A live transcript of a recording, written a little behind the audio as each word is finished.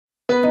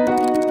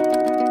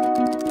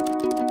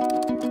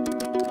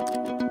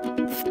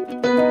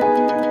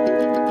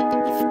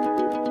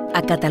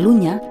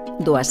Catalunya,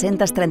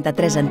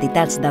 233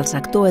 entitats del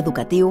sector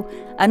educatiu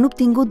han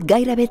obtingut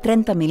gairebé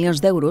 30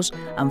 milions d'euros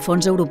en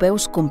fons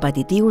europeus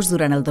competitius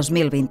durant el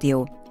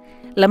 2021.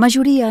 La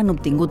majoria han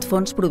obtingut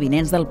fons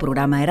provinents del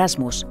programa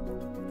Erasmus.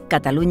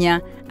 Catalunya,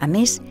 a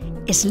més,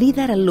 és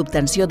líder en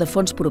l'obtenció de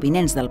fons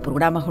provinents del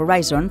programa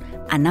Horizon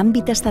en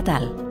àmbit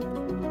estatal.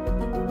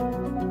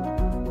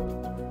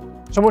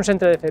 Som un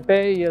centre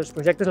d'FP i els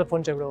projectes del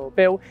fons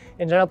europeu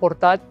ens han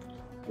aportat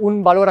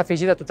un valor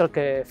afegit a tot el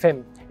que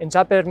fem. Ens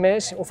ha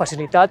permès o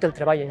facilitat el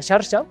treball en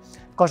xarxa,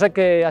 cosa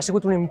que ha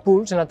sigut un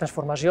impuls en la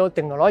transformació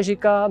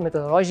tecnològica,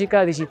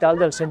 metodològica, digital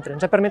del centre.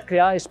 Ens ha permès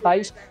crear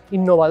espais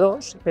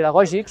innovadors,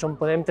 pedagògics, on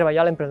podem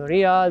treballar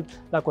l'emprenedoria,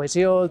 la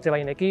cohesió, el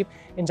treball en equip.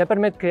 Ens ha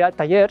permès crear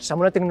tallers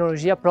amb una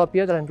tecnologia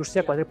pròpia de la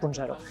indústria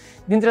 4.0.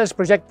 Dintre dels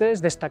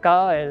projectes,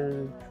 destacar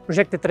el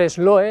projecte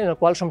 3 LOE, en el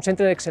qual som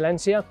centre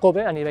d'excel·lència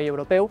COBE a nivell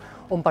europeu,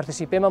 on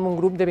participem amb un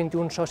grup de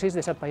 21 socis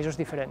de 7 països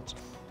diferents.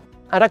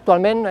 Ara,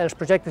 actualment, els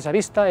projectes a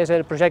vista és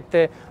el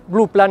projecte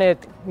Blue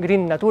Planet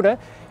Green Nature,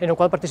 en el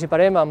qual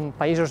participarem amb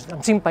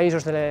 5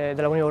 països de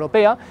la Unió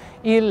Europea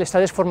i les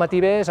estades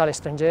formatives a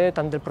l'estranger,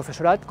 tant del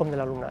professorat com de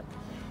l'alumnat.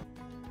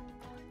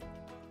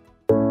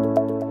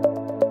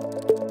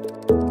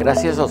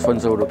 Gràcies als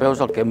fons europeus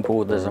el que hem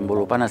pogut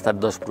desenvolupar han estat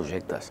 2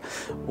 projectes,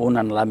 un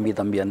en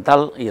l'àmbit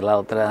ambiental i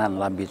l'altre en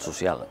l'àmbit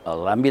social.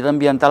 L'àmbit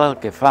ambiental el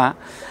que fa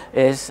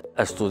és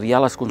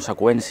estudiar les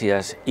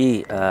conseqüències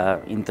i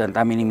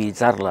intentar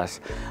minimitzar-les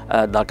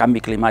del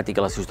canvi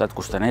climàtic a les ciutats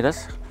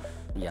costaneres,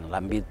 i en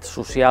l'àmbit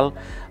social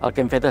el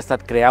que hem fet ha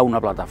estat crear una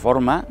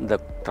plataforma de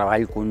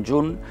treball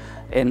conjunt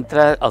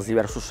entre els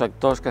diversos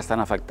sectors que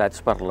estan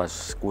afectats per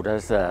les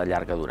cures de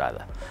llarga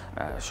durada.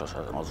 Això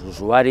són els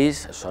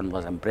usuaris, són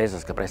les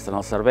empreses que presten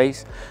els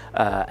serveis,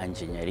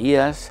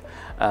 enginyeries,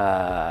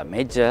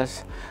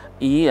 metges,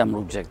 i amb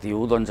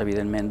l'objectiu,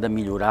 evidentment, de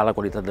millorar la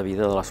qualitat de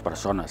vida de les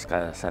persones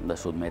que s'han de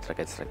sotmetre a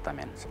aquests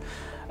tractaments.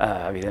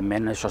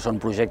 Evidentment, això són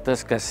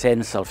projectes que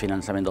sense el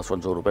finançament dels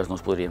fons europeus no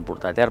es podrien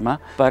portar a terme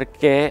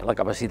perquè la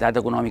capacitat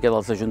econòmica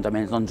dels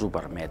ajuntaments no ens ho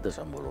permet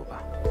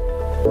desenvolupar.